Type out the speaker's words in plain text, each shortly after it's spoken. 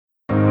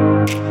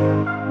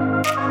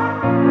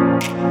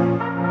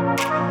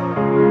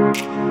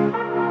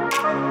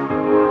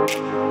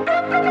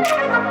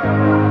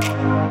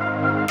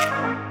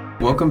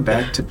Welcome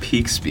back to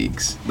Peak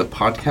Speaks, the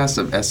podcast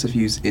of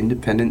SFU's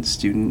independent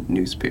student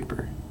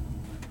newspaper.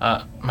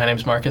 My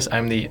name's Marcus.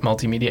 I'm the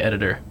multimedia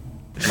editor.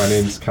 My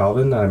name's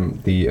Calvin.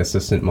 I'm the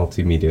assistant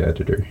multimedia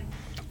editor.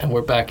 And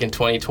we're back in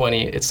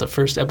 2020. It's the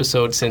first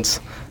episode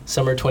since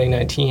summer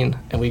 2019,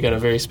 and we got a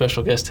very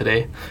special guest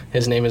today.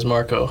 His name is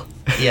Marco.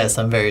 Yes,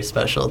 I'm very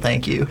special.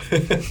 Thank you.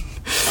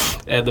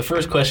 And the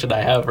first question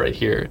I have right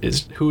here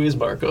is, who is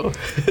Marco?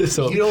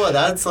 So you know what?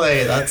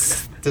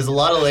 There's a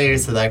lot of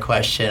layers to that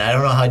question. I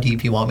don't know how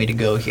deep you want me to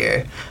go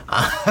here.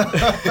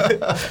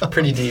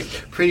 Pretty deep.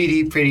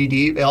 Pretty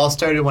deep. It all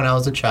started when I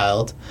was a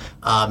child.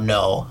 I'm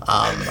Marco.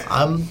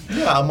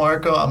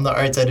 I'm the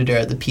arts editor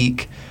at The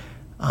Peak.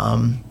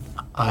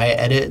 I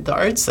edit the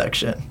arts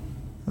section.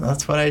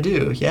 That's what I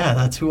do. Yeah,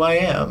 that's who I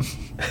am.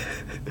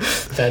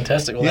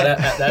 Fantastic. Well,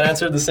 that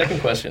answered the second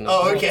question.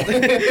 Oh,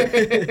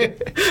 okay.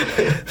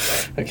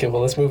 Okay,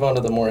 well, let's move on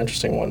to the more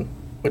interesting one,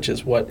 which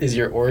is, what is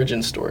your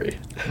origin story?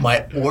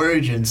 My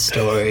origin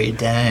story,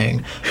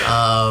 dang.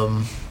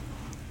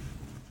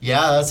 Yeah,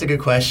 that's a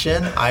good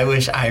question. I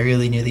wish I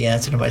really knew the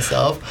answer to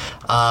myself.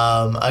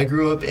 I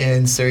grew up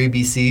in Surrey,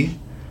 BC.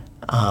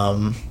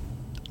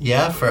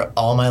 For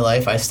all my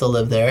life, I still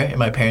live there in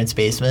my parents'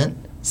 basement.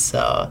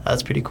 So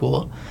that's pretty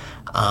cool.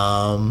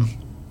 I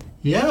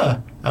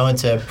went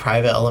to a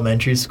private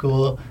elementary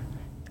school,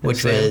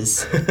 which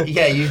was,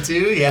 yeah, you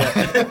too? Yeah.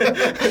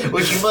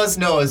 Which you must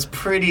know is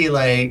pretty,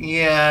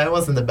 it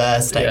wasn't the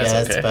best, I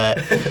guess. Okay. But,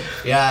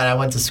 and I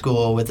went to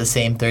school with the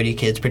same 30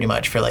 kids pretty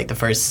much for, the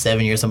first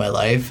 7 years of my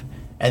life.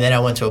 And then I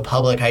went to a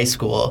public high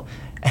school,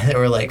 and there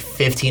were,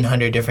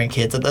 1,500 different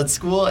kids at that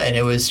school, and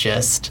it was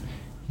just,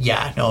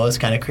 it was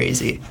kind of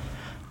crazy.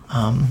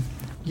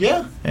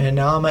 And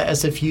now I'm at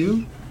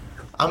SFU.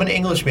 I'm an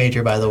English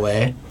major, by the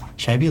way.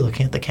 Should I be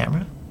looking at the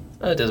camera?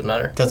 It doesn't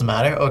matter. Doesn't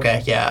matter?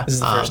 Okay, yeah. This is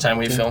the first time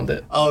we filmed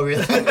it. Oh,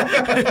 really?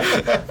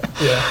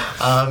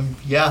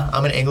 Yeah.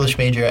 I'm an English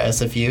major at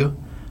SFU.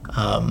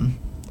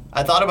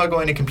 I thought about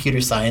going to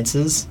computer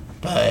sciences,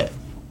 but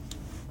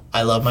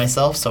I love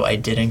myself, so I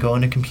didn't go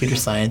into computer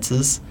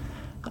sciences.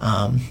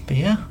 I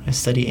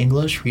study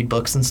English, read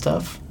books and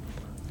stuff.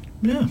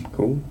 Yeah.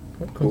 Cool.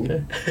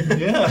 Okay.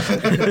 Yeah.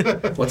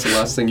 What's the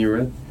last thing you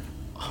read?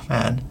 Oh,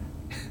 man.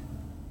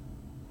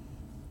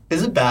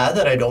 Is it bad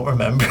that I don't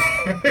remember?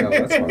 No,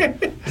 that's fine.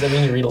 Does that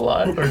mean you read a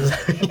lot? Or does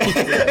that mean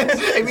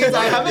it means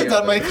I haven't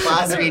done my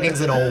class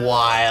readings in a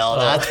while.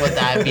 That's what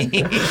that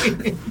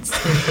means.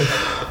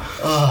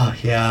 Oh,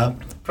 yeah.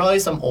 Probably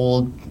some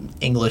old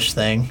English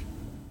thing.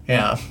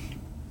 Yeah.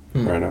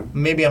 Right on.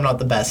 Maybe I'm not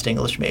the best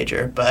English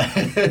major, but...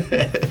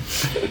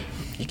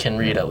 You can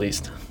read at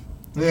least.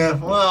 Yeah,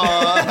 well,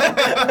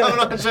 I'm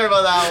not sure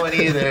about that one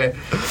either.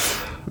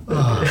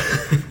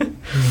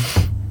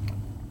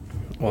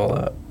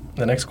 Well,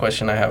 the next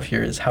question I have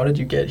here is, how did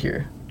you get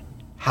here?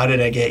 How did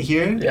I get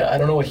here? Yeah, I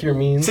don't know what here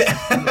means. It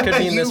could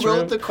mean you this wrote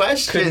room. the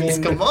questions.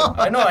 Come on.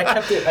 I know. I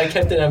kept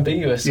it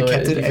ambiguous, so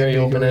it's very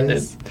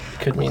open-ended.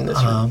 Could mean this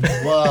room.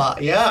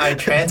 I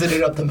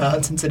transited up the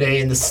mountain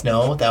today in the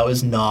snow. That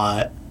was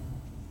not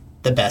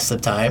the best of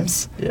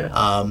times. Yeah.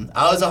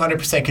 I was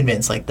 100%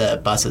 convinced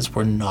the buses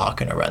were not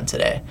going to run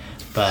today.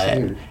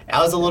 But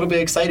I was a little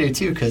bit excited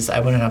too because I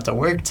wouldn't have to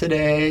work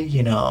today.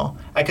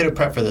 I could have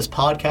prepped for this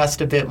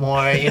podcast a bit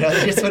more.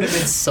 There just would have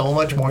been so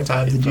much more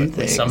time to do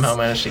things. Somehow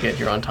managed to get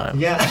here on time.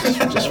 Yeah.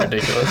 It's just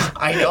ridiculous.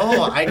 I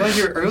know. I got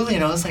here early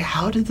and I was like,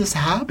 how did this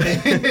happen?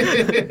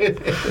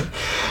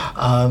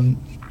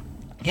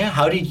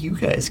 How did you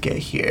guys get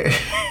here?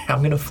 I'm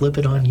going to flip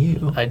it on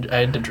you. I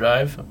had to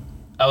drive.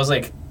 I was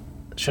like,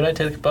 should I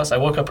take the bus? I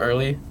woke up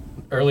earlier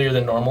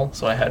than normal,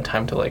 so I had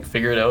time to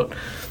figure it out.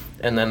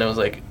 And then it was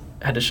I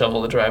had to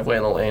shovel the driveway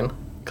in the lane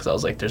because I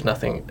was like, there's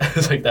nothing. I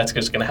was like, that's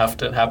just going to have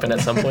to happen at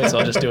some point, so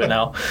I'll just do it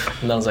now.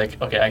 And then I was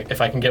like, okay, if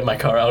I can get my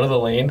car out of the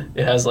lane,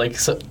 it has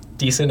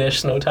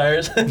decent-ish snow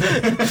tires.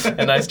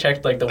 And I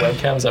checked the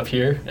webcams up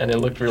here, and it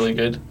looked really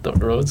good, the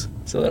roads.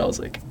 So then I was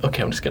like,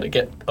 okay, I'm just going to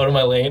get out of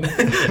my lane,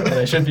 and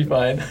I should be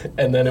fine.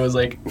 And then it was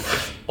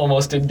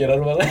almost didn't get out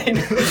of my lane.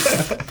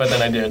 But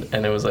then I did,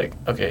 and it was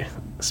okay,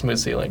 smooth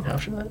sailing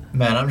after that.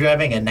 Man, I'm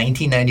driving a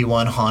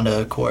 1991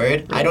 Honda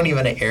Accord. I don't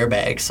even have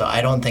airbags, so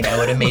I don't think I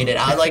would have made it.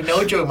 I was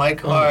no joke, my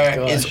car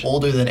is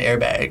older than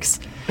airbags.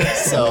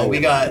 So we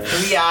got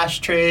 3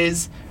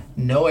 ashtrays,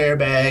 no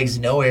airbags,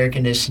 no air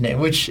conditioning,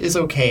 which is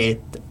okay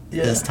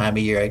this time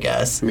of year, I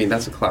guess. I mean,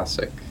 that's a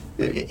classic.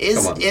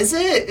 Is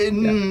it?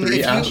 Yeah.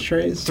 3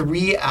 ashtrays?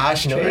 3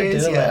 ashtrays? You know what I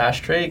did on my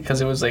ashtray?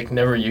 Because it was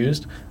never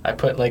used. I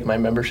put my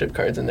membership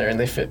cards in there and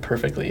they fit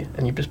perfectly.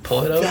 And you just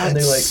pull it out and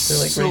they're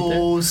so right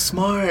there.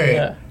 Smart.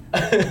 Yeah.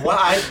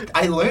 Wow,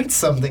 I learned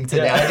something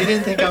today. Yeah. I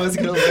didn't think I was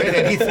going to learn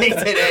anything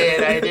today,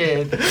 and I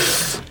did.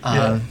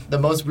 The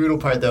most brutal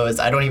part, though, is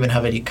I don't even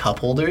have any cup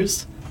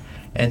holders.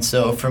 And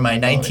so for my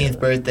 19th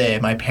birthday,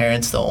 my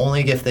parents, the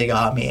only gift they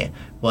got me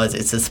was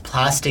it's this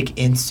plastic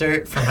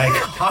insert for my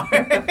car.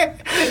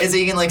 And so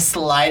you can like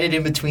slide it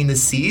in between the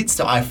seats.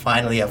 So I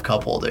finally have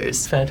cup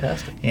holders.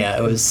 Fantastic. Yeah,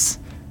 it was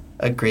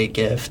a great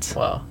gift.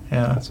 Wow.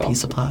 Yeah, That's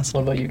piece of plastic.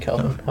 What about you,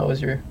 Calvin? How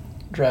was your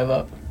drive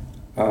up?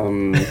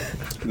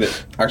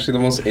 Actually, the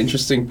most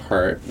interesting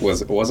part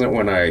was it wasn't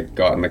when I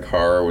got in the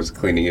car or was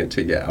cleaning it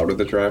to get out of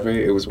the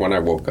driveway. It was when I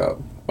woke up.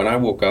 When I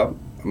woke up,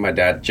 my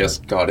dad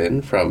just got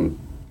in from,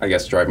 I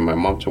guess, driving my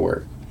mom to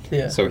work.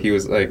 Yeah. So he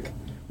was like,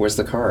 "Where's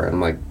the car?" And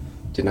I'm like,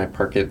 "Didn't I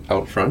park it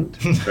out front?"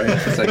 Right?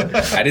 It's like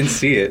I didn't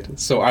see it.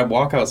 So I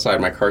walk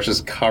outside. My car's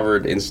just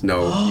covered in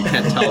snow. You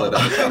can't tell it.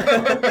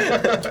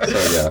 So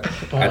yeah,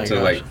 I had to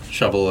like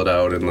shovel it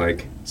out and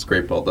like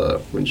scrape all the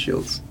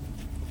windshields.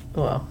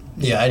 Wow.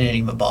 Yeah, I didn't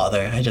even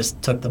bother. I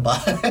just took the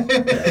bus.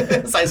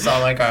 So I saw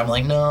my car. I'm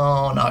like,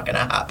 no, not gonna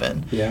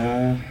happen.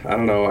 Yeah, I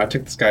don't know. I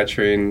took the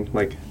SkyTrain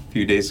like a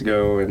few days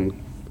ago, and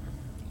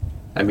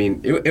I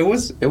mean, it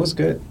was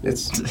good.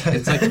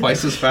 It's like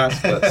twice as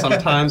fast, but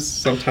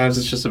sometimes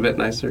it's just a bit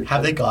nicer.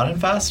 Have they gotten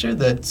faster,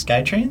 the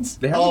SkyTrains?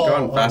 They haven't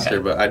gone faster,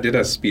 but I did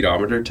a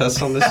speedometer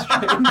test on this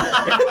train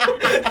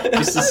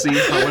just to see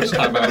how much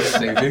time I was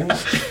saving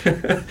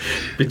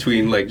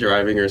between like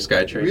driving or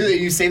SkyTrain. Really?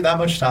 You saved that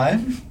much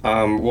time?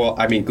 Well,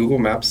 I mean, Google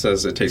Maps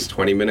says it takes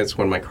 20 minutes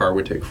when my car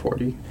would take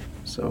 40.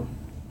 So.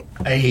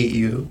 I hate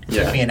you. It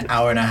Yeah. took me an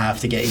hour and a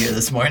half to get here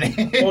this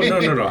morning. Oh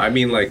no! I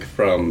mean, like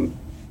from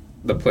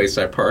the place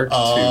I parked to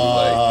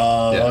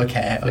like.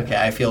 Yeah. Okay.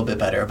 I feel a bit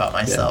better about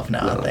myself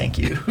now. no. Thank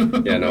you.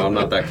 Yeah, no, I'm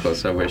not that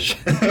close. I wish.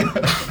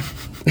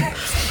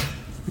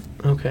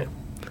 Okay.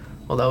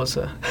 Well, that was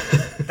a...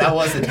 That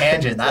was a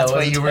tangent. That's That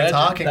was what a you were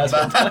talking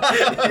tangent. That's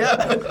about.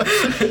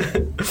 Yeah.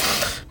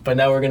 But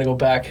now we're going to go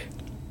back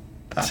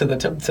to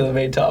the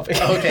main topic.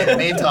 Okay, the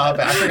main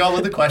topic. I forgot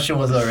what the question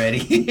was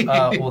already.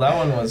 Well, that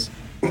one was,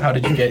 how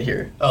did you get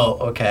here? Oh,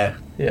 okay.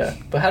 Yeah.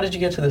 But how did you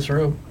get to this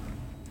room?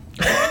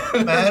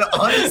 Man,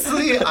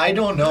 honestly, I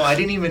don't know. I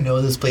didn't even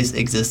know this place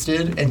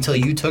existed until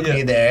you took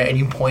me there and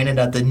you pointed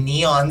at the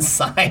neon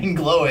sign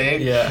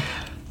glowing. Yeah.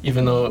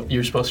 Even though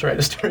you're supposed to write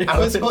a story. I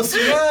was supposed to,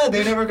 yeah,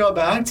 they never got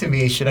back to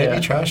me. Should I Yeah.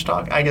 be trash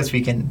talk? I guess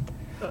we can,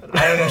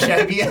 I don't know, should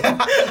I be,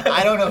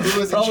 I don't know who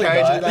was Probably in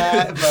charge not. of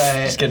that,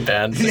 but. Just get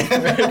banned.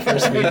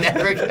 First week.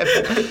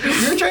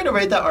 We were trying to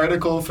write that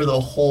article for the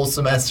whole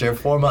semester,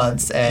 4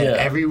 months, and Yeah.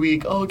 every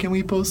week, oh, can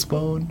we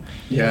postpone?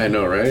 Yeah, I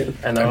know, right?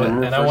 And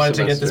remember I wanted first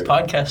to get this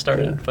semester. podcast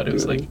started, Yeah. but it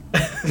was like...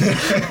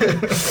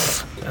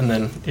 And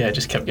then, yeah, it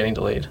just kept getting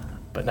delayed.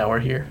 But now we're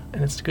here,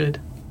 and it's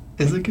good.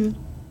 Is it good?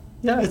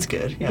 Yeah. It's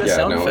good. Yeah. Yeah. Yeah,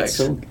 Sound no, effects.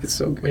 it's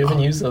so good. We haven't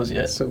used those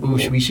yet. It's so Ooh,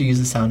 cool. we should use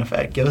a sound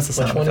effect. Give us a Which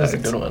sound one effect. is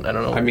a good one? I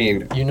don't know. I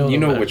mean, you know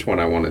them better. which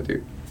one I want to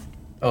do.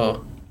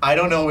 Oh, I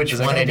don't know which Is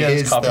it one gonna it be on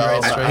is, though.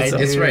 copyright but strikes?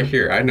 I It's do. right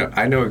here.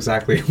 I know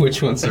exactly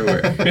which ones there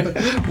were.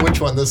 Which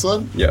one? This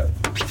one? Yeah,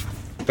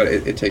 but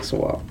it takes a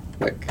while.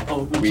 Like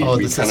Oh, we the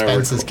kinda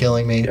suspense is record-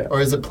 killing me. Yeah. Or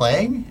is it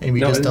playing and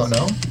we No, just it don't is.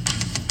 know?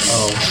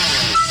 Oh.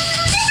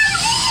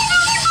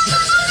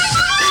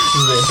 this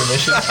is the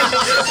intermission.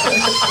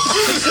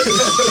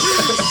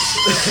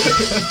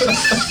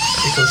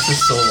 It goes for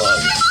so long.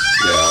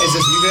 Yeah. Is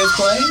this you guys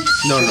playing?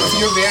 No.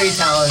 You're very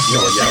talented.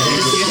 No,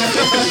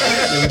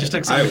 yeah. Yeah, we just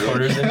took some I-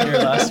 recorders in here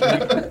last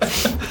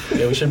week.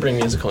 Yeah, we should bring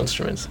musical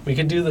instruments. We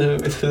could do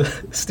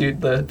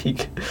the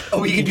peak.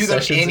 Oh, you can do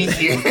that in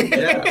here.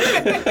 Yeah.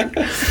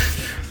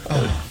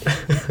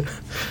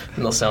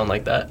 And they'll sound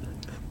like that.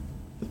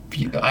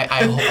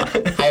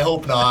 I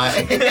hope not.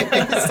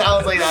 It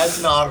sounds like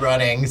that's not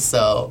running,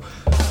 so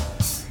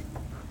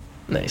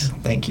Nice.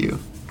 thank you.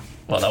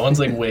 Well, that one's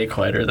like way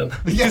quieter than.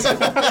 Yes.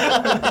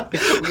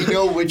 We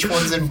know which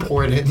one's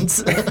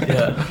important.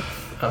 Yeah.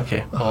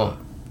 Okay. Well,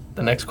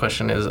 the next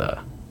question is,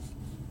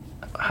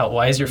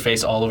 why is your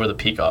face all over the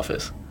peak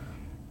office?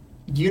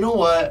 You know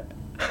what?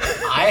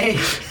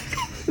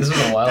 This was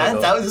a while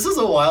ago. This was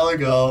a while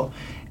ago,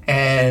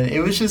 and it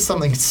was just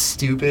something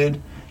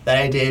stupid that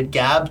I did.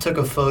 Gab took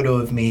a photo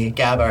of me.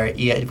 Gab, our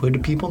what do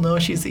people know?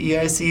 She's the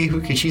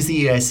EIC. She's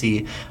the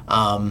EIC.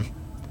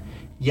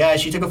 Yeah,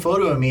 she took a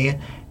photo of me, and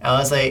I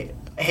was like,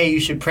 hey, you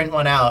should print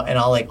one out and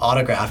I'll like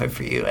autograph it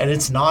for you. And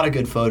it's not a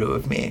good photo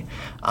of me.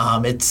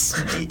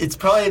 It's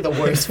probably the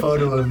worst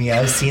photo of me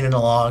I've seen in a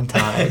long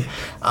time.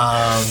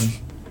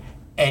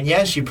 And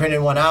yeah, she printed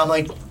one out. I'm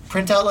like,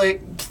 print out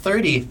like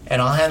 30 and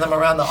I'll hand them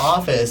around the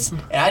office.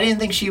 And I didn't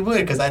think she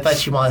would because I thought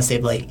she wanted to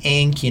save like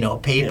ink,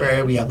 paper.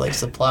 Yeah. We have like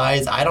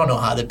supplies. I don't know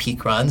how the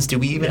peak runs. Do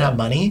we even have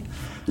money?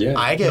 Yeah.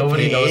 I get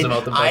Nobody paid. knows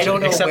about the budget. I don't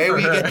know except where for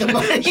we her. get the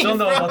money. She'll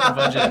know about the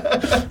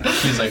budget.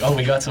 She's like, oh,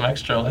 we got some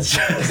extra. Let's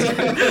just...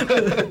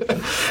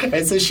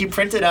 And so she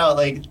printed out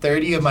like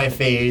 30 of my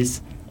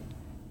face.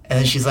 And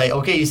then she's like,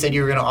 okay, you said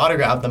you were going to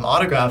autograph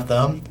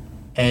them.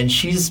 And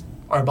she's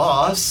our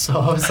boss. So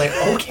I was like,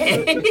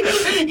 okay,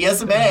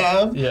 yes,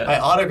 ma'am. Yeah. I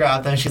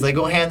autographed them. She's like,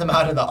 go hand them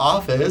out in the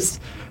office.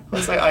 I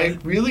was like, I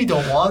really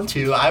don't want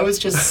to. I was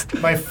just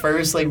my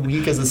first like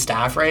week as a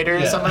staff writer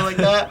or something like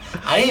that.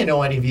 I didn't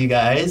know any of you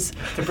guys.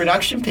 The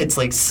production pit's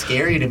like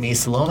scary to me.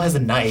 Salome has a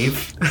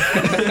knife.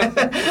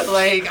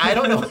 Like, I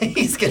don't know what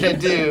he's gonna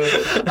do.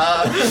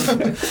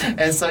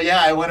 And so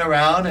yeah, I went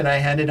around and I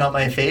handed out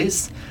my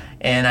face,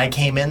 and I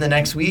came in the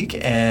next week,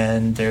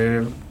 and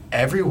they're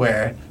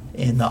everywhere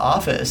in the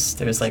office.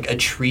 There's like a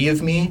tree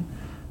of me,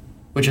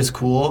 which is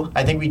cool.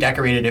 I think we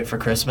decorated it for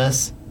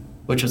Christmas,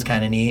 which was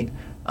kind of neat.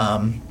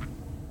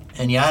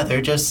 And yeah,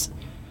 they're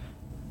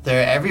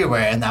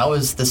everywhere. And that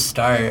was the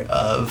start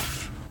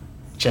of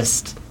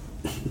just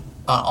an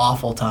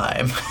awful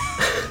time.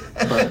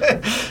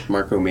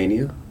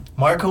 Marcomania?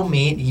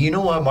 You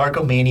know what?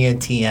 Marcomania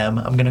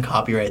TM. I'm going to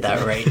copyright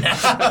that right now.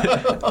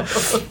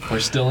 We're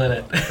still in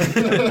it.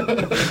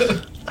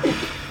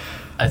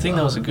 I think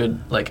that was a good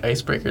like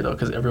icebreaker though,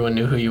 because everyone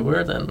knew who you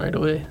were then right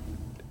away.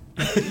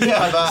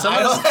 Yeah, but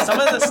some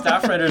of the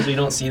staff writers we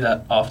don't see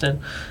that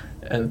often,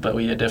 but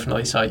we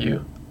definitely saw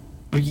you.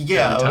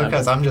 Yeah,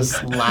 because I'm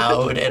just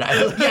loud, and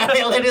I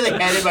literally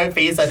handed my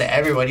face out to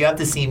everyone. You have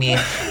to see me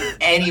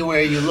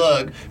anywhere you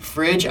look.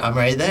 Fridge, I'm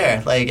right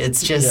there. Like,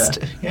 it's just,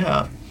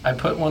 yeah. I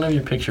put one of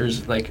your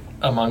pictures, like,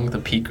 among the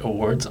Peak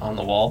Awards on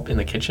the wall in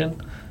the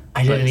kitchen.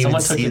 I didn't even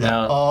see took it that.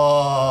 Down.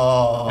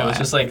 Oh. It was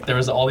just like, there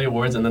was all the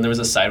awards, and then there was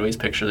a sideways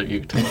picture that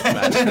you took.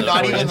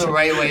 Not even the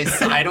right way,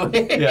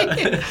 sideways.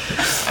 Yeah.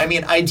 I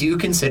mean, I do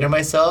consider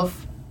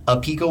myself a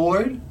Peak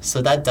Award,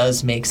 so that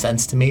does make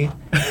sense to me.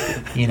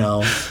 You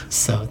know,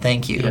 so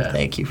thank you. Yeah.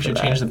 Thank you for should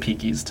that. Change the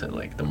Peakies to,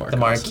 like, the Marcos.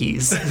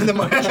 The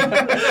Marquis.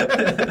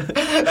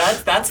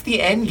 That's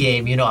the end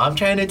game. You know, I'm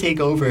trying to take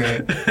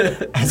over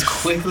as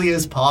quickly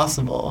as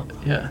possible.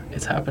 Yeah,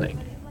 it's happening.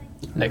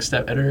 Next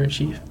step,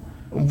 editor-in-chief.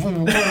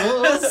 We'll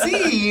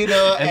see, you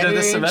know, End of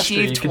the semester,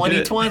 Editor-in-Chief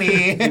 2020.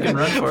 You can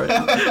run for it.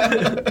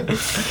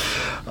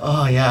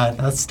 Oh yeah,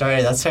 that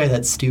started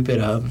that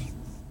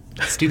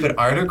stupid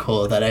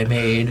article that I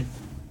made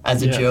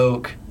as a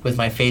joke with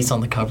my face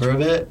on the cover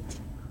of it.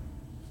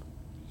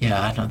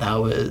 Yeah, no, that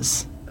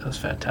was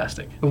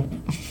fantastic.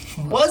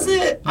 Was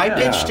it? Yeah.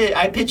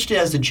 I pitched it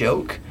as a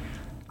joke.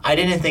 I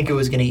didn't think it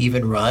was going to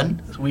even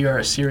run. We are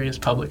a serious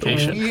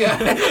publication. Yeah.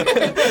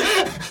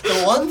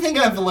 The one thing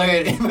I've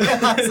learned in my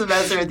last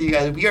semester with you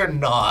guys, we are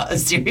not a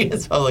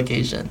serious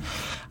publication.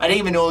 I didn't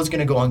even know it was going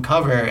to go on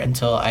cover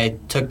until I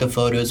took the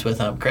photos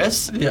with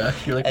Chris. Yeah,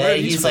 you're like,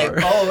 and he's like,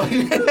 no,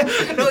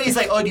 he's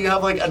like, oh, do you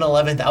have like an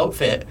 11th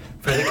outfit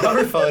for the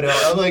cover photo?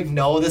 I'm like,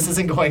 no, this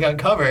isn't going on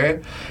cover.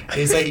 And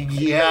he's like,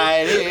 yeah,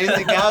 it is.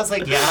 The guy was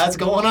like, yeah, it's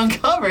going on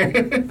cover.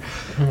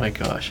 Oh my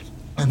gosh.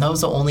 And that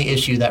was the only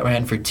issue that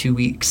ran for 2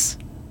 weeks.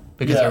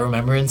 Because of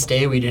Remembrance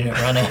Day, we didn't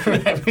run a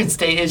Remembrance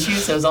Day issue,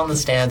 so it was on the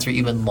stands for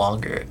even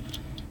longer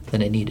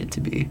than it needed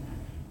to be.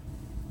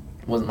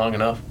 It wasn't long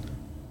enough.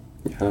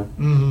 Yeah.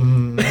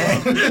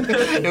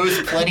 It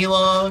was plenty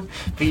long,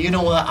 but you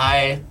know what?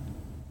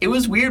 It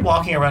was weird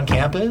walking around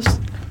campus.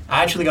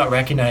 I actually got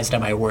recognized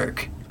at my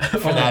work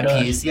for that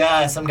piece.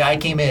 Yeah, some guy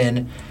came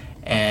in,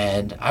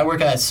 and I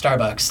work at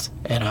Starbucks,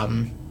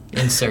 and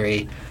in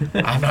Surrey.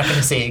 I'm not going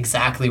to say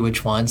exactly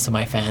which one, so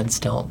my fans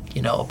don't,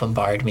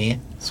 bombard me.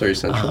 Surrey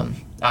Central.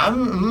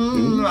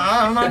 I'm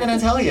not going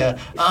to tell you.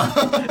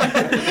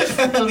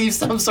 Leave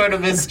some sort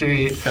of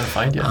mystery. Gotta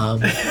find you.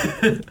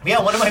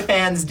 Yeah, one of my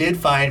fans did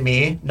find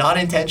me, not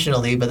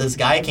intentionally, but this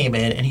guy came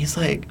in and he's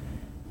like,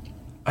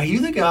 "Are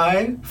you the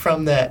guy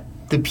from the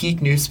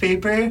Peak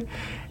newspaper?"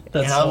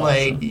 That's and I'm so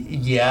like, awesome.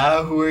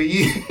 "Yeah, who are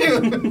you?"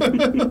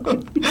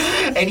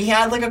 And he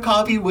had like a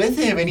copy with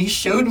him, and he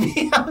showed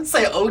me. I was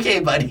like, "Okay,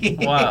 buddy."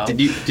 Wow. Did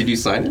you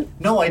sign it?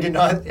 No, I did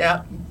not.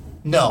 Yeah.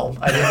 No,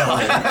 I did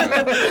not.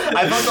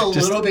 I felt a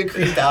little bit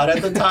creeped out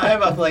at the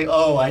time. I'm like,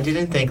 oh, I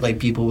didn't think like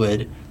people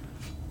would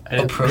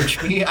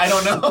approach me. I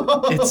don't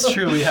know. It's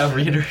true, we have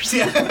readers.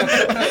 Yeah.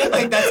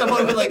 Like that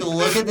someone would like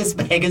look at this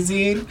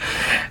magazine,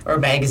 or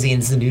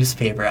magazine's the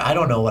newspaper. I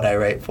don't know what I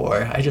write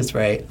for. I just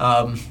write.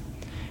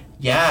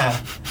 Yeah.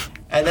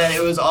 And then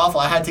it was awful.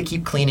 I had to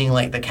keep cleaning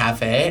like the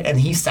cafe, and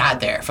he sat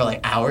there for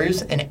like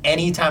hours. And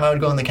anytime I would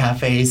go in the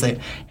cafe, he's like,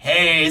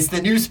 "Hey, it's the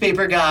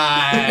newspaper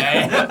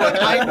guy." I'm like,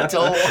 I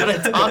don't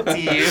want to talk to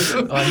you.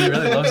 Oh, he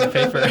really loves the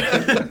paper.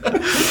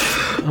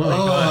 Oh my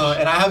gosh.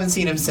 And I haven't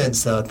seen him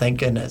since, though. Thank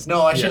goodness.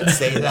 No, I shouldn't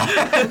say that.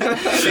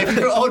 If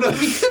you're,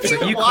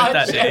 So you quit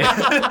that day.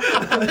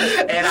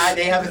 And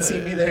they haven't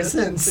seen me there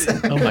since.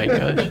 Oh my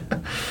gosh.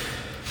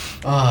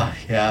 Oh,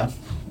 yeah.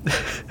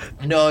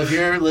 No, if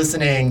you're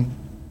listening,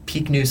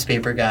 Peak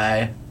newspaper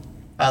guy,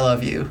 I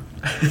love you.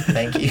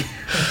 Thank you.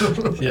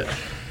 Yeah.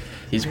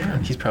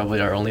 He's probably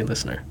our only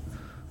listener.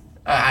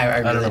 I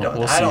really don't.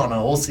 We'll I see. don't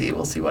know. We'll see.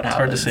 We'll see what happens. It's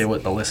hard to say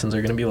what the listens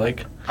are going to be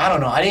like. I don't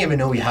know. I didn't even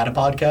know we had a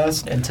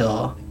podcast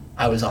until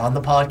I was on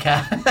the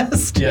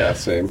podcast. Yeah,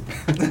 same.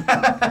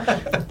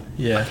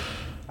 Yeah.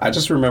 I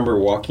just remember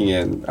walking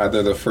in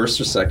either the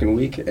first or second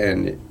week,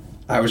 and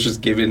I was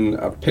just given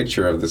a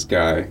picture of this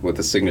guy with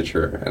a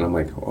signature, and I'm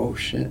like, oh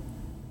shit.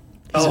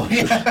 Oh,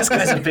 yeah. This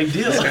guy's a big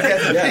deal.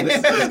 Yeah,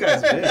 this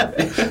guy's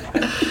big.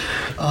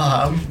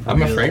 I'm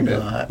really afraid of it.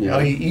 not. Yeah. Oh,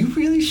 you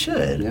really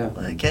should. Yeah.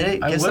 Like, get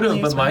it. I get would have,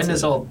 something but mine is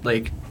expensive. all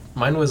like,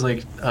 mine was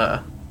like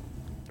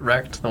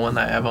wrecked. The one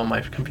that I have on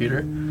my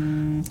computer.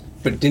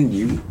 But didn't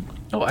you?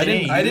 Oh, I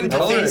Didn't didn't you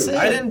color deface it. it?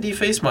 I didn't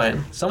deface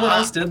mine. Someone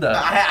else did that.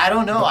 I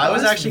don't know. I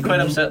was actually quite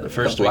upset the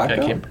first week I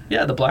blackout? came.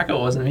 Yeah, the blackout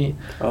wasn't me.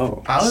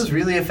 Oh. I was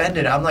really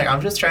offended. I'm like,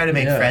 I'm just trying to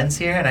make Yeah. friends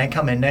here, and I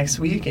come in next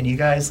week, and you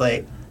guys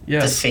like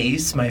Yes.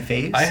 deface my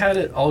face. I had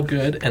it all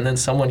good, and then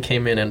someone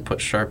came in and put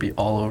Sharpie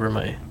all over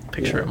my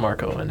picture Yeah. of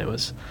Marco, and it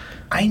was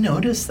I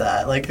noticed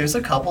that. Like, there's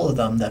a couple of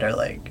them that are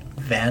like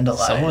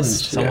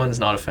vandalized. someone's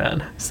not a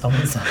fan.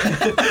 Someone's.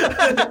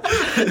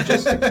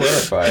 Just to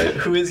clarify,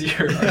 Who is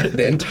your?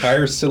 the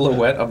entire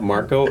silhouette of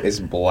Marco is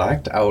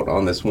blacked out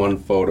on this one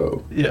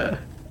photo. Yeah.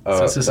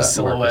 So it's just a that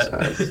silhouette.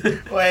 Marcus has.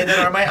 Wait, then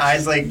are my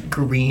eyes like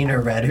green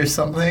or red or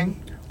something?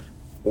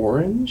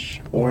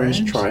 Orange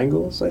Orange?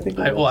 triangles, I think.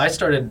 it I was.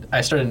 started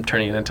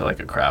turning it into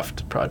like a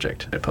craft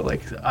project. I put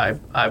like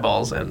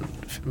eyeballs and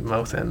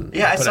mouth and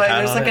Yeah, I put saw a hat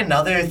there's on like it.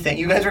 another thing.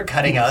 You guys were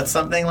cutting out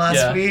something last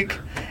Yeah. week,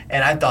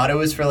 and I thought it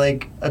was for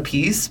like a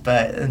piece,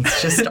 but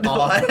it's just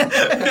on.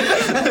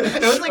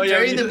 It was like Oh, yeah,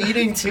 during we the did-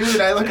 meeting too,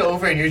 and I look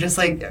over and you're just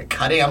like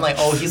cutting. I'm like,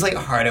 oh, he's like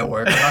hard at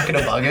work. I'm not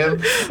gonna bug him.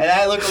 And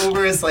I look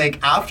over as like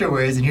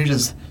afterwards, and you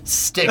just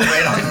stick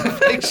right on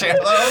the picture.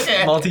 I'm like,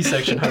 okay.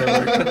 Multi-section hard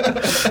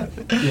work.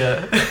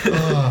 Yeah.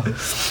 Oh.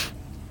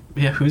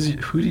 Yeah, who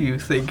do you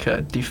think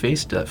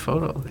defaced that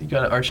photo? You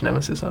got an arch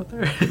nemesis out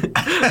there? You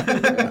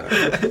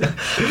gotta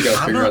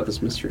I'm figure not- out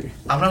this mystery.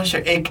 I'm not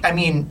sure. I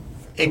mean,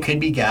 it could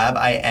be Gab.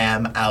 I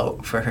am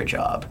out for her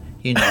job.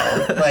 You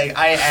know, like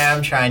I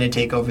am trying to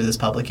take over this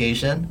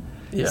publication.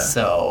 Yeah.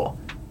 So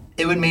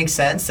it would make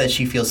sense that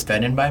she feels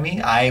threatened by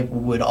me. I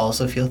would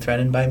also feel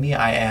threatened by me.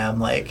 I am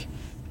like,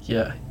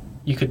 Yeah.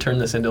 You could turn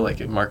this into like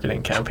a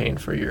marketing campaign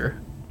for your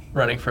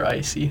running for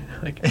IEC.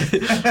 Like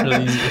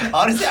really easy.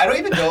 honestly, I don't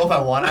even know if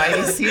I want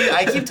IEC.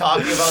 I keep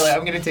talking about like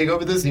I'm gonna take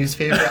over this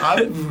newspaper.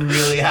 I'm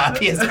really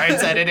happy as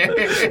arts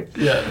editor.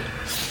 Yeah.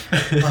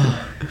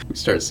 We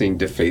start seeing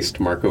defaced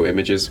Marco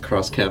images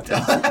across campus.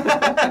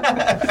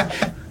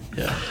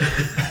 Yeah.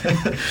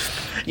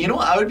 You know,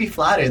 I would be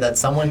flattered that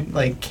someone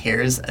like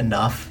cares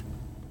enough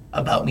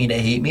about me to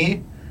hate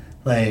me.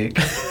 Like,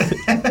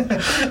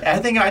 I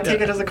think I take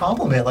it as a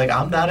compliment. Like,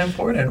 I'm that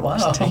important. Wow.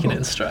 Just taking it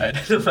in stride,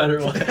 no matter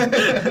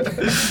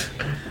what.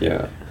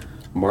 Yeah.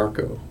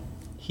 Marco,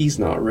 he's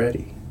not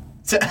ready.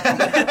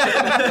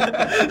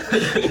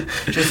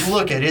 Just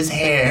look at his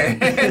hair.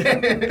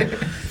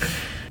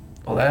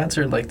 Well, that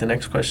answered like the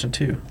next question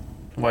too.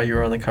 Why you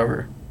were on the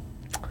cover.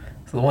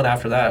 So the one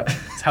after that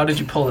is how did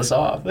you pull this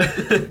off? How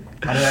did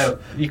I?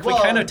 We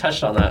Well- kind of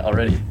touched on that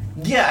already.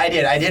 Yeah, I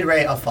did. I did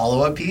write a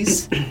follow-up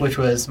piece, which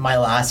was my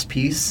last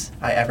piece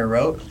I ever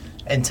wrote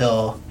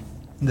until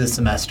this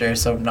semester,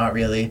 so not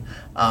really.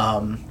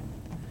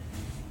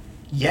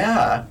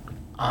 Yeah,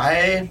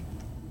 I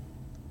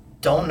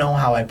don't know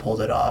how I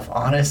pulled it off.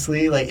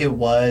 Honestly, like it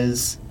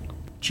was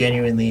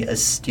genuinely a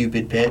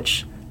stupid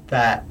pitch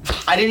that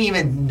I didn't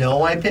even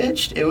know I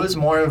pitched. It was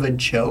more of a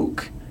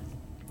joke.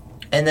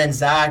 And then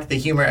Zach, the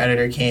humor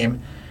editor,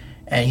 came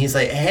and he's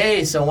like,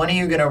 hey, so when are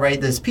you going to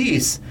write this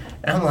piece?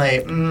 And I'm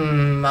like,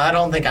 I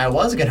don't think I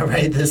was going to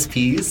write this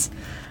piece.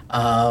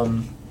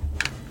 And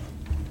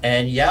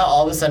yeah,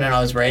 all of a sudden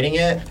I was writing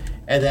it.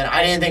 And then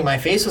I didn't think my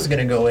face was going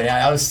to go in.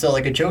 I was still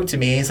like a joke to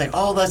me. He's like,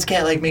 oh, let's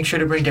get like, make sure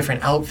to bring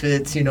different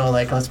outfits, you know,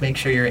 like let's make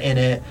sure you're in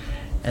it.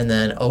 And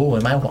then, oh,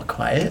 am I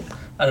quiet?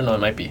 I don't know, it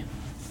might be.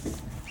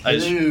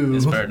 Ew.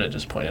 It's better to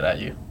just point it at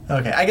you.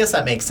 Okay, I guess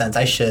that makes sense.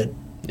 I should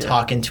Yeah.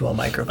 talk into a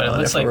microphone. But it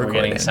looks if like we're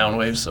recording. getting sound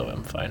waves, so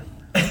I'm fine.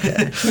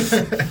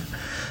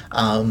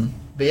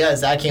 But yeah,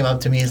 Zach came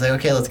up to me. He's like,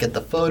 okay, let's get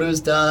the photos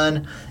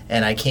done.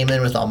 And I came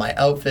in with all my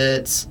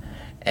outfits.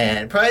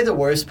 And probably the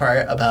worst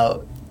part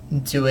about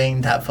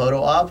doing that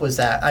photo op was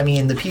that, I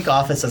mean, the Peak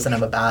office doesn't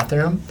have a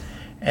bathroom.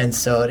 And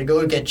so to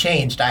go get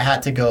changed, I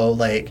had to go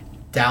like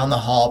down the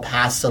hall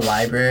past the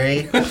library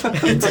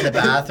into the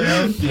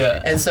bathroom.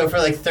 Yeah. And so for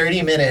like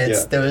 30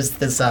 minutes, Yeah. there was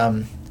this,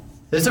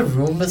 there's a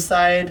room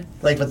beside,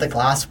 like with the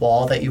glass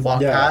wall that you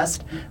walk Yeah.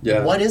 past.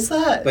 Yeah. What is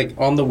that? Like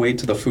on the way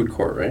to the food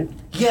court, right?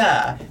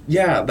 Yeah.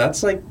 Yeah,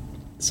 that's like,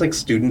 it's like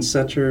student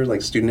center,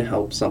 like student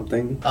help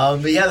something.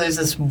 But yeah, there's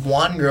this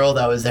one girl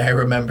that was there, I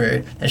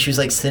remember, and she was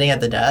like sitting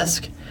at the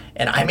desk,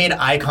 and I made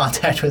eye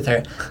contact with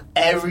her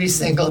every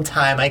single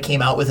time I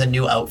came out with a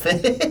new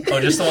outfit. Oh,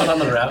 just the one on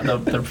the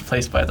ramp, the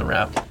place by the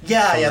ramp.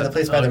 Yeah, the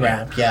place by the Okay.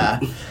 ramp, yeah.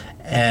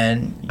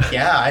 And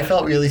yeah, I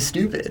felt really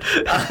stupid.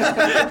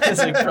 It's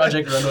like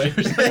Project Runway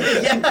or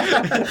something.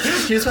 Yeah.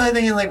 She was probably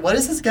thinking, like, what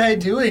is this guy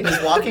doing?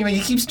 He's walking around, he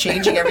keeps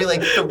changing every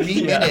like 3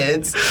 Yeah.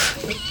 minutes.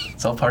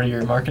 It's all part of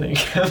your marketing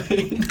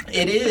campaign.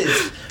 It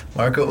is.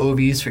 Marco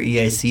Ovies for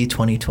EIC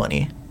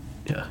 2020.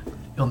 Yeah.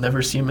 You'll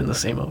never see him in the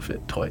same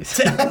outfit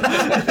twice.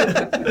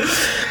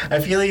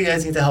 I feel like you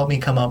guys need to help me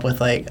come up with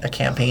like a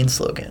campaign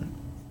slogan.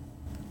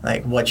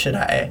 Like, what should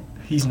I?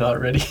 He's not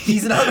ready.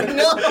 He's not.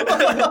 No,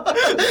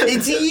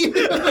 it's you.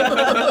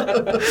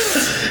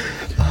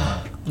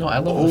 No, I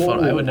love the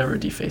photo. I would never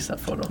deface that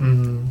photo.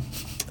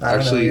 I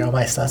don't know, you're on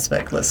my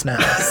suspect list now.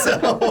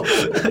 So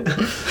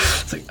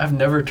it's like, I've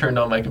never turned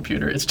on my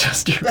computer. It's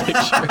just your picture.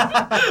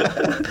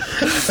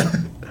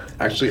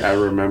 Actually, I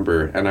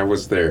remember, and I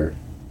was there.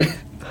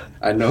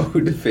 I know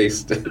who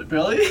defaced it.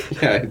 Really?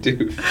 Yeah, I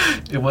do.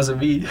 It wasn't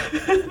me.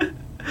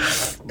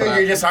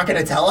 You're just not going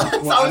to tell us?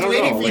 Well, I was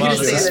waiting for you to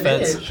say the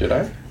name. Should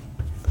I?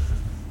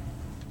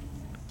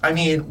 I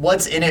mean,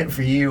 what's in it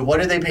for you? What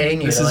are they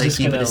paying you This to is like just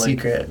keep it gonna a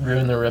secret?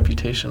 ruin their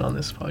reputation on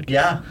this podcast.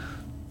 Yeah.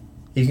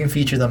 You can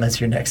feature them as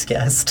your next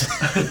guest.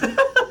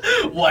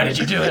 Why did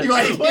you do it?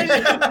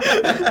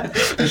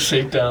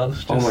 Shakedown.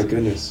 Oh my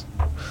goodness.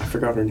 I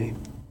forgot her name.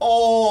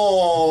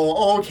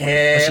 Oh,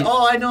 okay.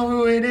 Oh, I know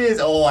who it is.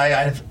 Oh,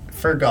 I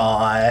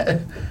forgot.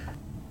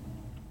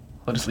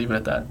 I'll just leave it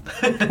at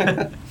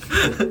that.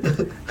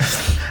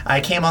 I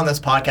came on this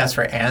podcast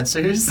for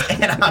answers,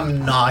 and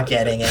I'm not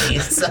getting any,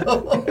 so...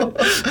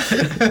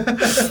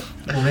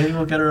 Well, maybe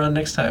we'll get her on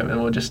next time,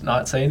 and we'll just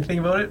not say anything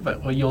about it,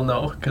 but well, you'll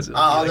know.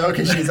 I'll know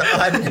because she's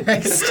on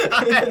next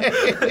time.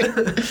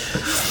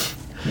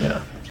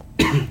 Yeah.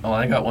 Well,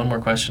 I got one more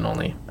question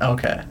only.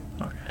 Okay.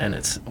 And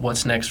it's,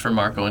 what's next for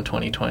Marco in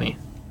 2020?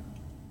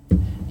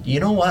 You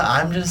know what?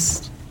 I'm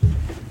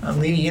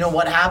leaving. You know,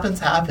 what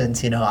happens.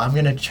 You know, I'm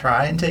going to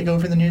try and take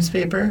over the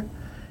newspaper.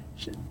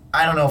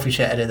 I don't know if we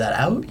should edit that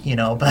out, you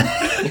know, but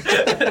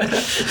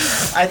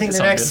I think the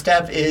next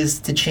step is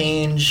to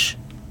change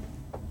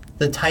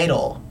the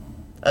title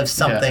of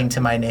something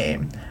to my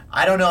name.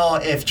 I don't know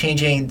if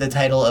changing the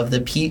title of the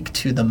Peak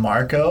to the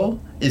Marco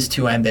is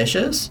too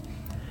ambitious.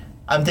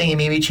 I'm thinking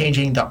maybe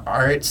changing the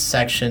arts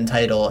section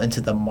title into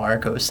the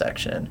Marco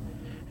section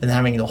and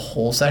having the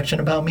whole section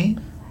about me.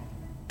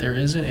 There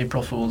is an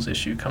April Fool's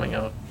issue coming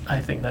out.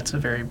 I think that's a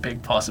very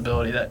big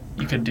possibility that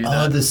you could do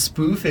that. Oh, the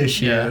spoof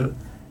issue. Yeah.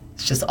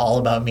 It's just all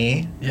about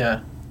me.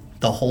 Yeah.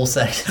 The whole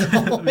section.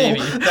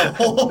 Maybe. The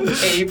whole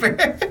paper.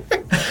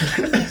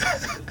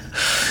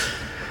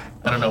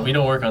 I don't know. We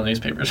don't work on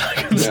newspapers, I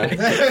can say.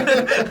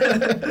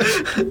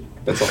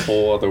 That's a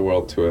whole other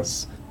world to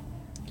us.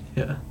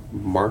 Yeah.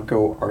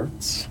 Marco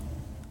Arts?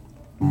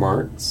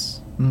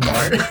 Marts?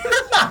 Mart.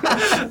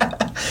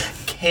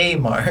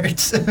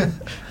 K-Mart.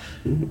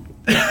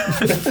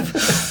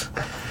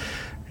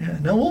 Yeah,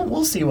 no,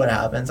 we'll see what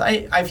happens.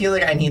 I feel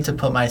like I need to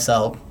put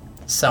myself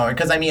somewhere,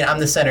 because I mean, I'm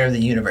the center of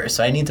the universe,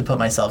 so I need to put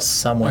myself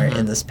somewhere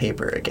in this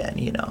paper again,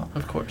 you know.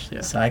 Of course,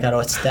 yeah. So I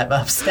gotta step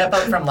up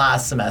from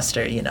last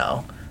semester, you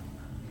know.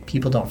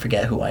 People don't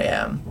forget who I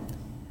am.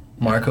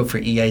 Marco for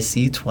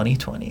EIC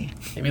 2020.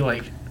 Maybe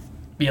like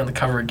be on the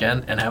cover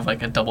again and have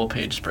like a double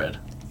page spread.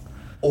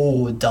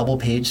 Oh, double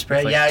page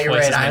spread? Like yeah, you're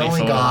twice right. as I many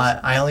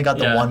only got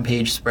the Yeah. 1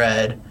 page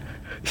spread.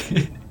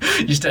 You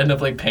used to end up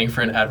like paying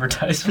for an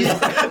advertisement.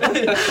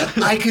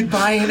 I could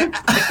buy an.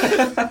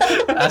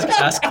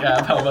 ask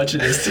Gab how much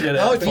it is to get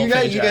a Oh, full you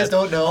page guys ad.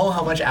 don't know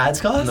how much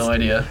ads cost? No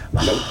idea.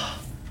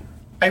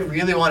 I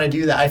really want to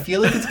do that. I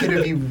feel like it's going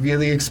to be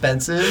really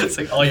expensive. It's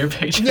like all your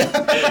pages.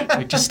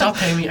 Like, just stop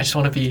paying me. I just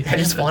want to be. I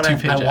just want a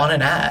 2-page ad. I want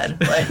an ad.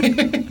 Like,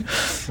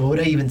 what would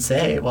I even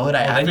say? What would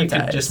I Well, then advertise?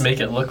 you could just make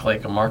it look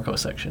like a Marco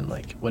section.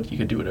 Like what you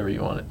could do whatever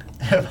you wanted.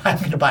 I'm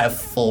going to buy a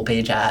full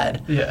page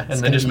ad. Yeah, and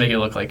then just make it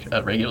look like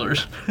a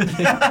regulars.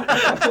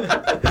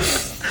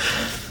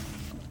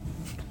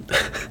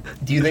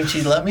 Do you think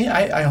she'd let me?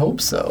 I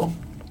hope so.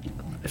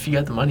 If you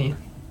got the money.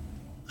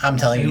 I'm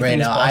telling you right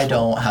Anything's now, I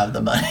possible. don't have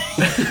the money.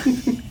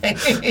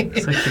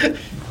 It's like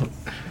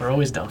we're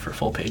always down for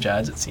full page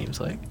ads, it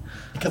seems like.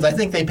 Because I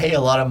think they pay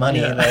a lot of money.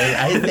 Yeah. Like,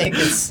 I think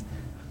it's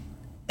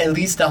at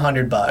least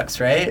 $100,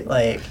 right?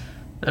 Like,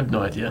 I have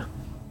no idea.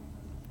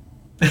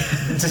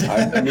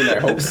 I mean, I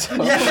hope so.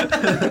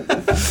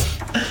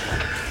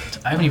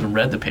 I haven't even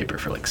read the paper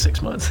for like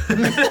 6 months.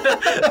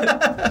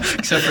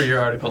 Except for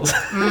your articles.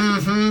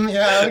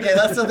 Yeah, okay,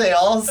 that's what they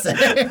all say.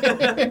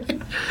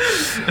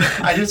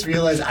 I just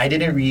realized I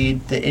didn't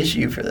read the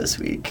issue for this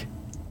week.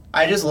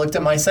 I just looked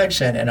at my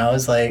section and I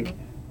was like,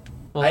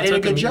 Well, I that's did a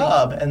what the good meeting-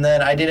 job. And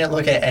then I didn't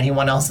look at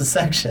anyone else's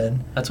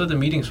section. That's what the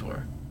meeting's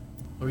for.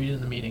 What were you in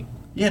the meeting?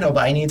 You know,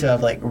 but I need to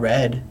have like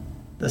read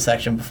the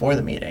section before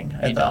the meeting.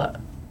 I You thought.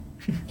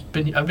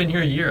 I've been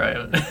here a year. I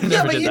Yeah,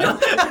 never but did you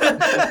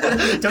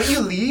that. don't you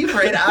leave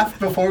right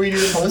after before we do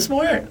the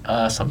postmort?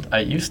 I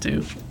used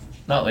to.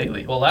 Not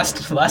lately. Well, last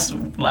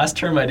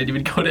term I didn't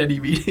even go to any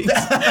meetings.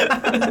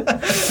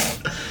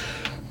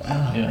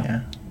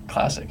 Yeah.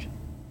 Classic.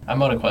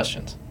 I'm out of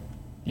questions.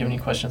 You have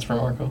any questions for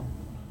Marco?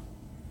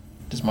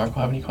 Does Marco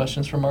have any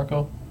questions for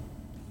Marco?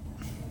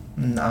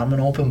 I'm an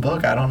open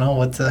book. I don't know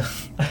what to.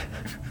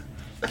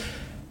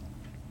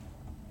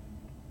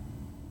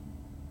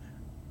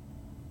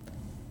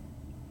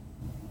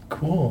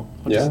 Cool.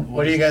 Yeah.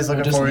 What are you guys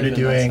looking just forward to leave it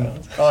in doing?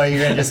 that silence. Oh,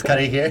 you're gonna just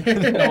cut it here?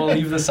 No, we'll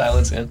leave the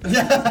silence in.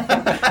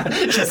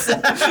 Just-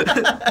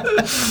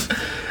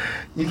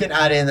 you can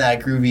add in that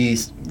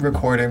groovy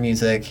recorder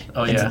music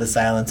into yeah. the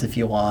silence if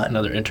you want.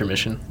 Another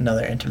intermission.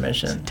 Another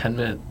intermission. 10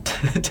 minute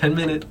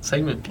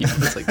segment. People,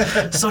 it's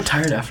like so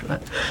tired after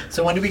that.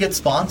 So when do we get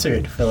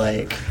sponsored for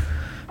like?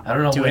 I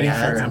don't know. Doing I'm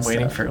ads and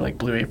waiting stuff. for like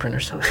Blue Apron or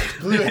something.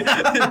 Blue-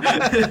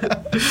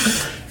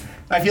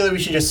 I feel like we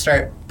should just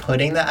start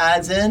putting the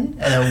ads in and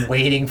then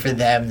waiting for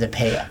them to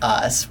pay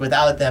us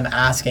without them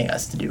asking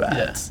us to do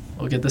ads.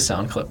 We'll get the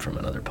sound clip from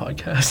another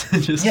podcast.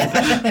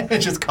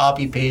 Just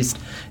copy paste.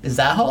 Is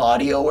that how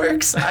audio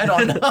works? I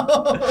don't know.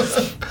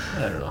 I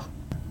don't know.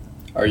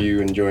 Are you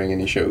enjoying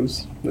any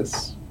shows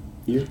this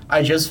year?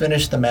 I just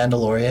finished The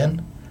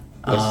Mandalorian.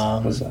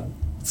 What's that?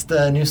 It's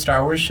the new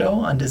Star Wars show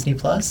on Disney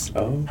Plus.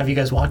 Oh. Have you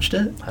guys watched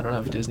it? I don't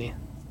have Disney.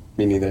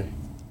 Me neither.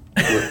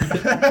 Baby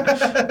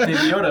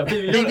Yoda,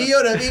 Baby Yoda. Baby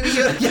Yoda, Baby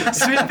Yoda. Yeah.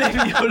 Sweet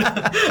Baby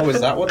Yoda. Oh,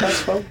 is that what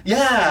that's called?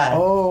 Yeah.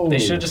 Oh. They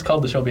should have just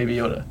called the show Baby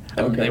Yoda.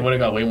 Okay. They would have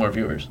got way more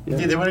viewers. Yeah.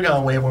 Dude, they would have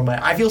gotten way more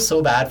money. I feel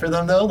so bad for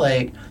them though.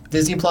 Like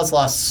Disney Plus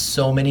lost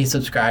so many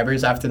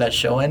subscribers after that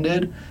show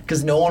ended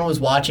because no one was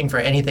watching for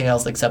anything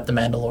else except The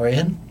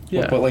Mandalorian.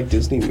 Yeah. But like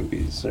Disney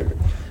movies or...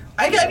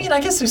 I mean, I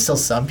guess there's still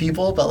some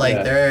people, but like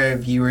Yeah. their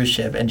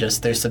viewership and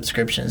just their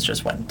subscriptions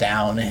just went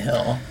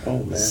downhill. Oh,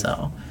 man.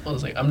 So I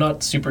was like, I'm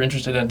not super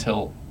interested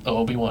until the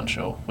Obi-Wan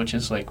show, which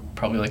is like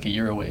probably like a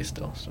year away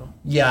still. So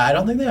yeah, I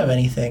don't think they have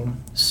anything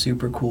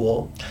super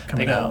cool they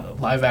coming got out. a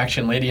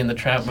live-action Lady and the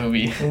Tramp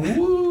movie.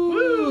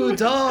 Ooh,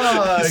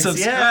 dogs!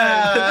 Subscribe.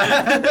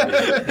 Yeah.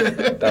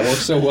 That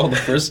worked so well the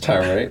first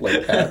time, right?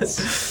 Like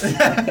Cats.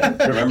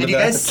 Remember Did you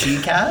that? guys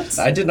see Cats?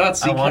 I did not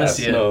see I wanna Cats,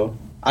 see it. no.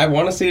 I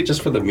want to see it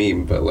just for the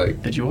meme, but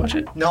like... Did you watch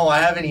it? No, I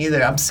haven't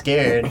either. I'm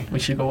scared. We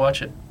should go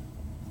watch it.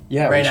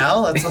 Yeah, Right we should- now?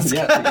 Let's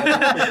yeah,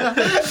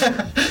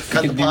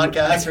 cut the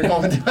podcast. We're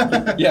going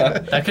to... yeah.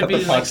 That could Let be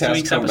the next podcast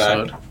week's come back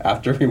episode.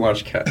 after we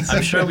watch Cats.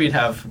 I'm sure we'd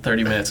have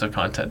 30 minutes of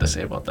content to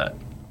say about that.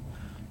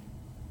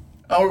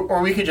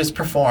 Or we could just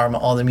perform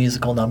all the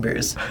musical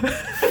numbers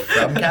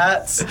from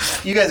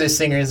Cats. You guys are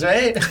singers,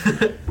 right?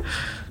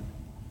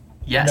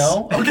 Yes.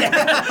 No? Okay.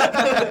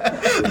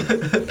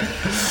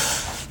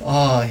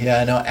 Oh,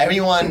 yeah, no.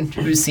 Everyone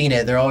who's seen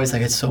it, they're always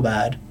like, it's so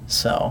bad.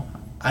 So,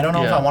 I don't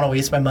know if Yeah. I want to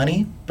waste my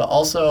money, but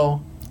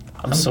also,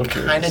 I'm so kind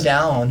of curious.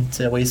 down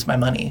to waste my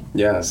money.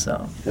 Yeah.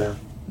 So, Yeah.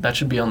 That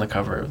should be on the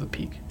cover of the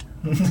Peak.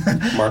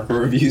 Marco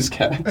reviews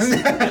Cats. You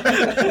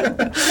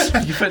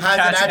put hasn't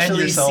Cats and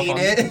actually yourself seen on.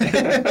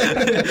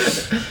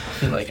 it.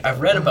 You're like,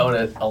 I've read about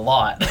it a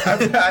lot.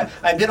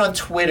 I've been on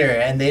Twitter,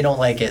 and they don't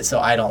like it, so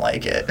I don't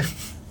like it.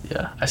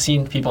 Yeah, I've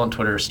seen people on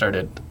Twitter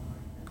started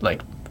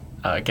like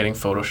getting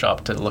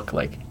Photoshop to look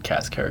like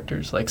Cats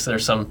characters. Like, so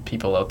there's some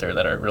people out there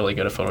that are really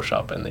good at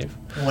Photoshop, and they've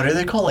What are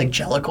they called? Like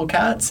Jellicle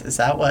Cats? Is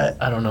that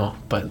what? I don't know,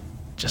 but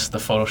just the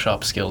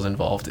Photoshop skills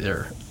involved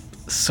are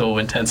so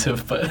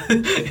intensive, but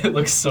it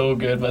looks so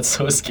good, but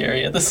so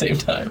scary at the same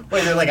time.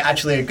 Wait, they're like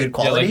actually a good Yeah,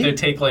 quality? like they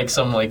take like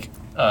some like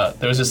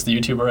there was this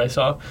YouTuber I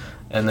saw,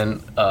 and then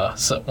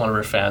one of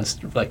her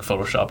fans like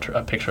photoshopped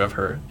a picture of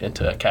her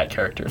into a cat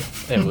character.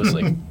 It was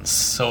like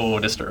so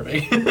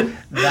disturbing.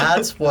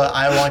 That's what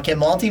I want. Can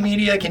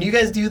multimedia, can you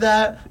guys do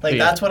that? Like,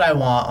 Yeah. that's what I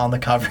want on the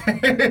cover.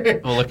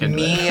 We'll look into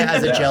Me that.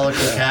 as a Yeah.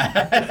 Jellicle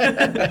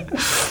cat.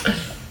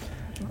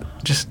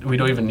 Just we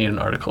don't even need an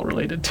article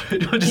related to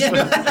it. We'll just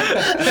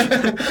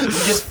Yeah. You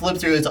just flip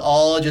through. It's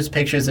all just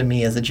pictures of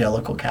me as a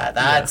Jellicle cat.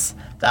 That's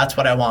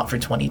what I want for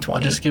 2020. I'll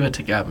just give it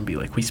to Gab and be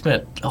like, we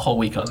spent a whole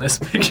week on this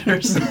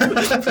pictures.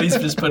 Please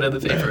just put it in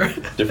the paper.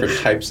 Different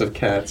types of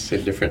cats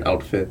in different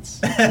outfits.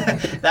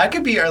 That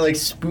could be our like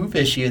spoof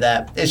issue.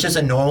 That it's just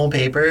a normal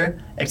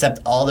paper, except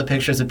all the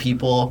pictures of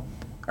people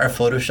are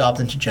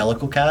photoshopped into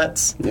Jellicle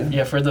cats. Yeah.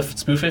 Yeah, for the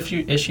spoof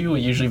issue, we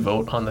usually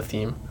vote on the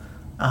theme.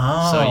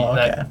 Oh, So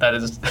okay. that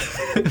is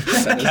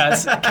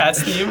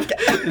cat's theme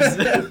is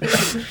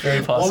very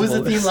possible. What was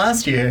the theme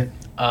last year?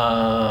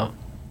 Hard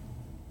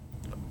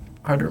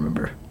to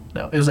remember.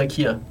 No, it was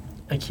IKEA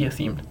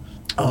themed.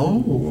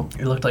 Oh.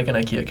 It looked like an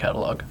IKEA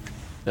catalog.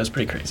 It was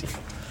pretty crazy.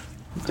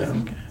 Yeah.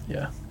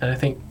 Yeah, and I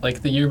think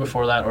like the year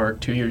before that or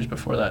 2 years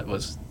before that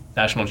was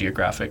National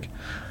Geographic,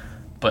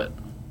 but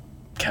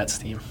cat's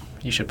theme.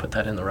 You should put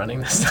that in the running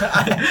this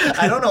time.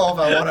 I don't know if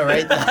I want to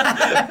write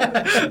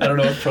that. I don't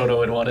know if Proto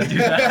would want to do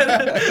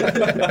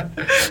that.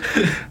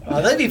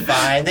 Oh, they'd be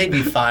fine. They'd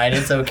be fine.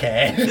 It's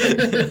okay.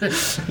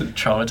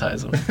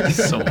 Traumatize them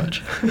so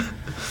much.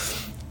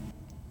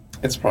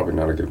 It's probably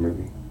not a good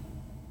movie.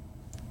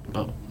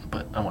 But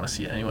I want to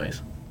see it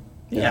anyways.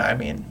 Yeah, I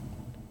mean.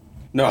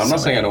 No, I'm not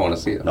saying I don't want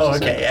to see it. I'm Oh,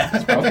 just okay, saying yeah.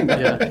 It's probably not,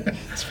 Yeah.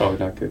 it's probably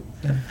not good.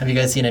 Have you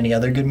guys seen any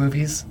other good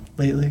movies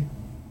lately?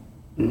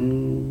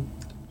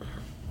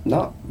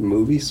 Not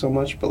movies so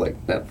much, but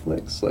like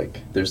Netflix.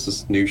 Like, there's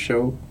this new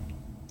show,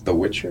 The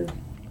Witcher.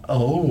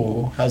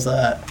 Oh, how's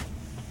that?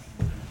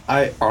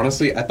 I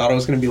thought it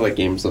was gonna be like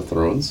Games of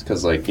Thrones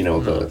because, like, you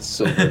know, the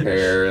silver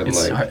hair and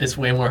It's like it's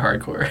way more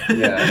hardcore.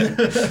 Yeah.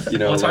 You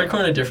know, well, it's like-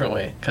 hardcore in a different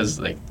way because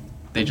like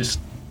they just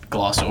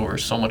gloss over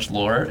so much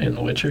lore in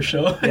The Witcher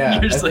show. Yeah,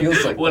 You're just it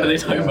feels like what are they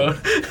that, talking yeah.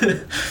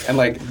 about? and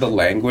like the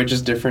language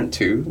is different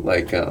too.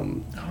 Like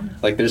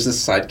there's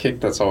this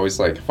sidekick that's always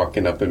like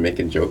fucking up and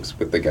making jokes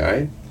with the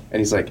guy, and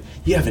he's like,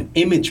 "You have an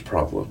image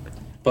problem."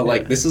 But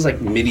like this is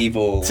like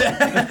medieval,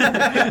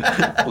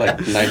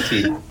 like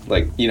 19,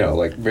 like, you know,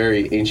 like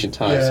very ancient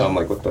times. Yeah. So I'm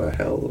like, what the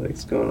hell, like,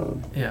 what's going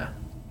on? Yeah.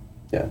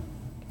 Yeah.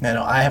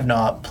 know I have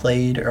not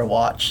played or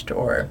watched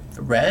or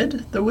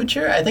read The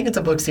Witcher. I think it's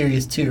a book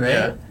series too, right?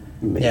 Yeah.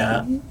 Maybe.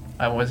 Yeah.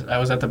 I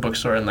was at the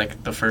bookstore and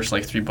like the first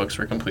like 3 books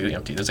were completely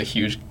empty. There's a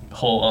huge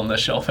hole on the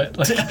shelf at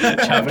like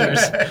chapters.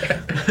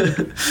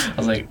 I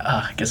was like,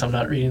 I guess I'm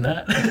not reading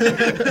that.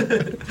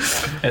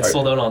 It's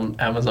sold out on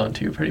Amazon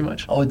too, pretty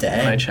much. Oh dang!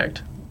 When I checked,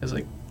 it was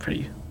like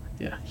pretty,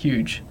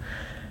 huge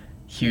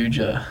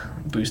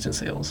boost in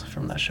sales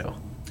from that show.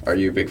 Are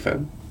you a big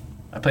fan?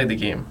 I played the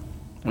game,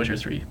 Witcher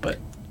 3,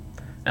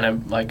 and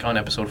I'm like on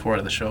episode 4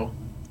 of the show,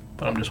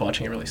 but I'm just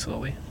watching it really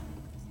slowly.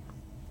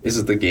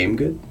 Is the game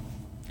good?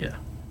 Yeah.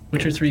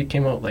 Witcher 3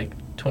 came out like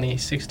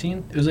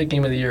 2016. It was like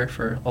game of the year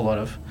for a lot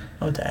of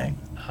Oh dang!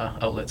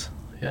 outlets.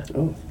 Yeah.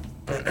 Oh.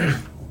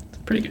 It's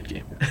a pretty good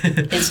game.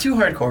 It's too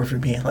hardcore for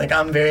me. Like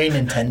I'm very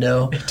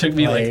Nintendo. It took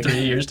me like 3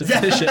 years to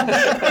finish it.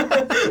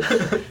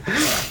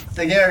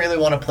 The game I really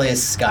want to play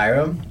is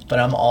Skyrim, but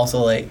I'm also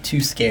like too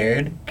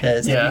scared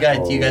because do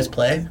you guys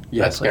play?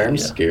 Yeah, I played,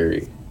 Skyrim's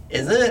scary.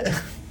 Is it?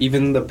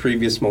 Even the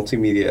previous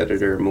multimedia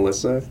editor,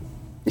 Melissa,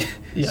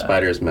 Yeah.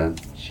 spiders, man.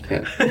 She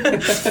can't.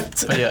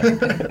 But yeah,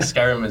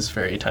 Skyrim is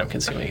very time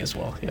consuming as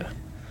well. Yeah.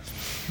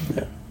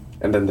 Yeah.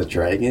 And then the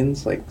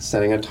dragons, like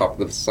standing on top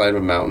of the side of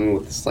a mountain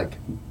with this like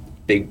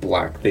big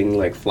black thing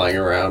like flying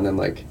around and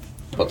like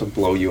about to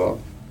blow you up.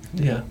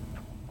 Yeah.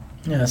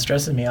 Yeah, it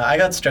stresses me out. I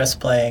got stressed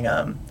playing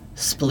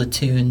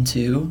Splatoon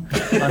 2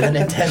 on the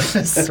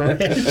Nintendo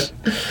Switch.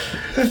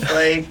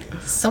 Like,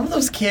 some of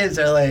those kids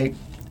are like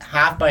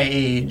half my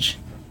age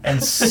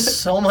and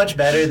so much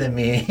better than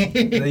me.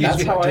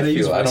 That's how I they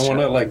use feel. I don't voice want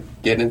to chat?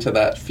 like get into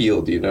that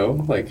field, you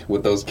know, like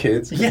with those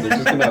kids. 'Cause they're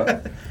just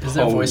gonna Is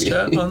there hone voice me.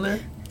 chat on there?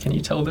 Can you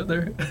tell that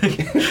they're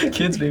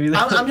kids? Maybe.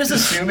 I'm just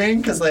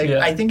assuming because like Yeah.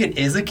 I think it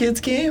is a kid's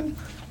game,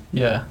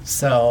 Yeah.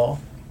 so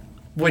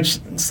which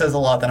says a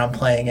lot that I'm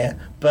playing it.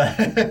 But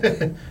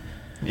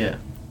Yeah.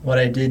 what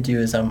I did do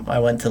is I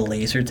went to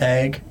laser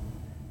tag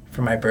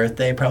for my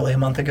birthday probably a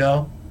month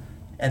ago,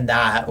 and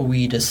that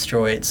we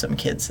destroyed some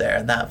kids there,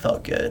 and that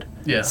felt good.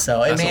 Yeah.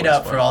 So it That's made always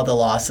up for fun. all the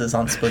losses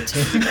on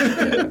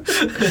Splatoon.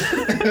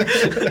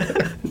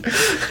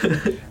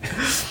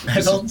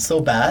 I felt so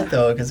bad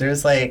though because it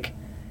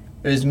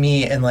was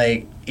me and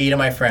like 8 of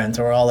my friends,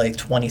 and we're all like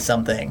 20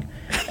 something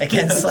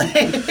against like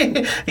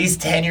these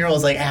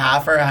 10-year-olds like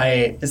half our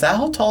height. Is that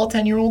how tall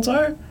 10-year-olds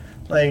are?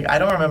 Like I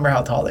don't remember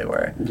how tall they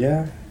were.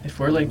 Yeah. If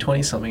we're like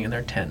 20 something and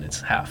they're 10, it's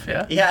half.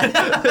 Yeah. Yeah,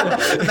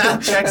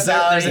 that checks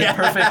out. There's Yeah.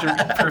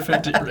 a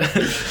perfect.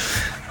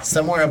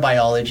 Somewhere a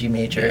biology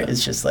major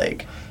is just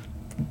like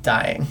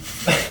dying.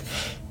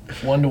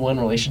 1-to-1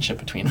 relationship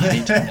between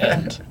height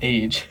and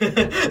age.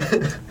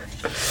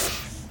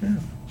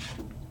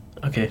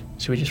 Okay,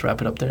 should we just wrap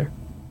it up there?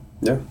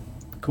 Yeah.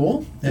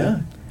 Cool. Yeah.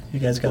 You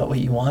guys got what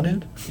you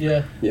wanted.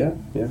 Yeah. Yeah.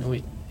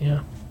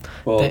 Yeah.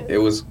 Well, Th- it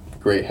was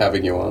great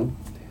having you on.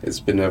 It's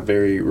been a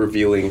very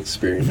revealing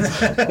experience.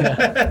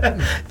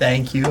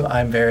 Thank you.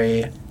 I'm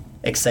very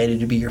excited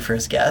to be your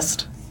first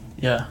guest.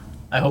 Yeah.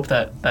 I hope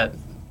that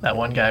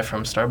one guy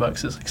from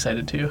Starbucks is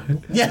excited too.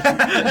 Yeah.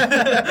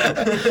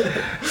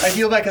 I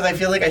feel bad because I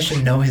feel like I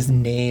should know his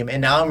name,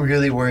 and now I'm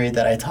really worried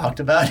that I talked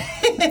about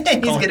it.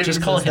 He's gonna Just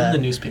be call so him sad. the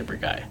newspaper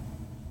guy.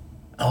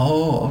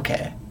 Oh,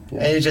 okay.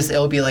 Yeah.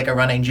 It'll be like a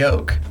running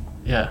joke,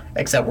 Yeah.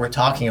 except we're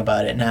talking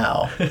about it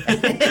now,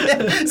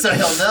 so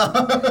he'll know.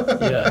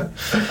 Yeah.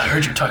 I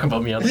heard you talking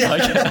about me on the I'm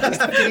podcast.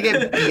 gonna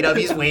get beat up.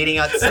 He's waiting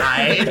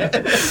outside.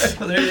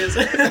 Oh, there he is.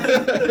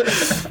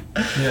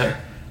 Yeah.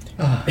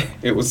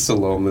 It was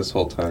Salome this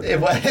whole time.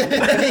 He's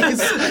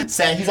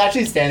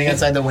actually standing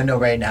outside the window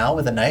right now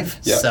with a knife.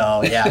 Yeah.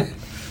 So yeah.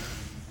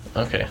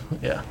 Okay.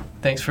 Yeah.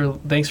 Thanks for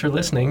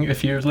listening.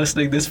 If you're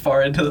listening this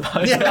far into the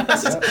podcast. Yeah.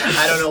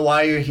 I don't know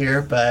why you're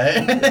here,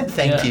 but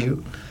thank Yeah.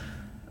 you.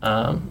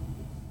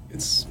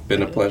 It's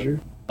been a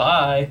pleasure.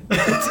 Bye.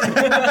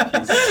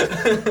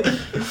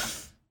 Peace.